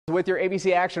With your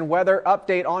ABC Action weather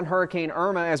update on Hurricane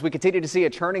Irma, as we continue to see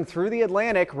it churning through the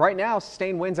Atlantic. Right now,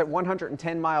 sustained winds at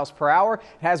 110 miles per hour. It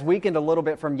has weakened a little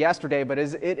bit from yesterday, but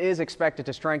it is expected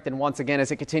to strengthen once again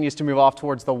as it continues to move off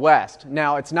towards the west.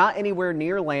 Now, it's not anywhere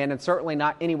near land and certainly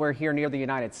not anywhere here near the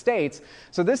United States,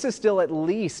 so this is still at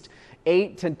least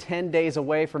 8 to 10 days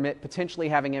away from it potentially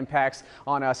having impacts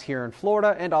on us here in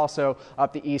Florida and also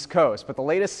up the East Coast. But the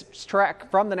latest track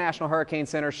from the National Hurricane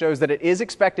Center shows that it is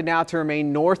expected now to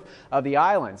remain north of the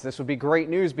islands. This would be great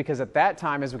news because at that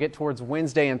time, as we get towards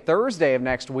Wednesday and Thursday of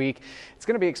next week, it's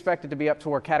going to be expected to be up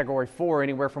toward Category 4,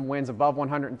 anywhere from winds above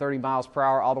 130 miles per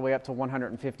hour all the way up to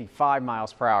 155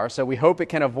 miles per hour. So we hope it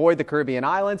can avoid the Caribbean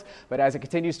islands, but as it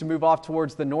continues to move off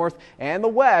towards the north and the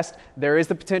west, there is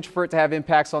the potential for it to have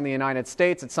impacts on the United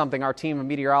States. It's something our team of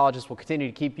meteorologists will continue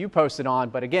to keep you posted on,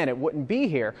 but again, it wouldn't be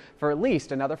here for at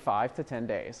least another 5 to 10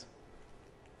 days.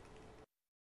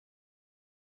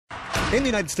 In the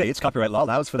United States, copyright law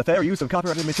allows for the fair use of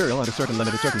copyrighted material under certain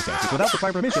limited circumstances without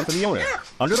requiring permission from the owner.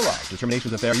 Under the law,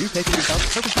 determinations of fair use take into account the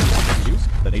purpose of the use,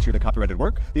 the nature of the copyrighted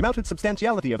work, the amount and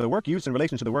substantiality of the work used in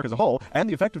relation to the work as a whole, and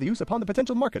the effect of the use upon the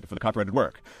potential market for the copyrighted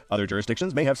work. Other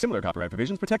jurisdictions may have similar copyright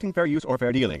provisions protecting fair use or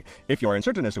fair dealing. If you are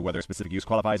uncertain as to whether a specific use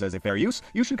qualifies as a fair use,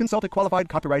 you should consult a qualified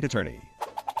copyright attorney.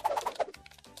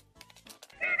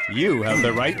 You have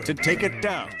the right to take it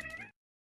down.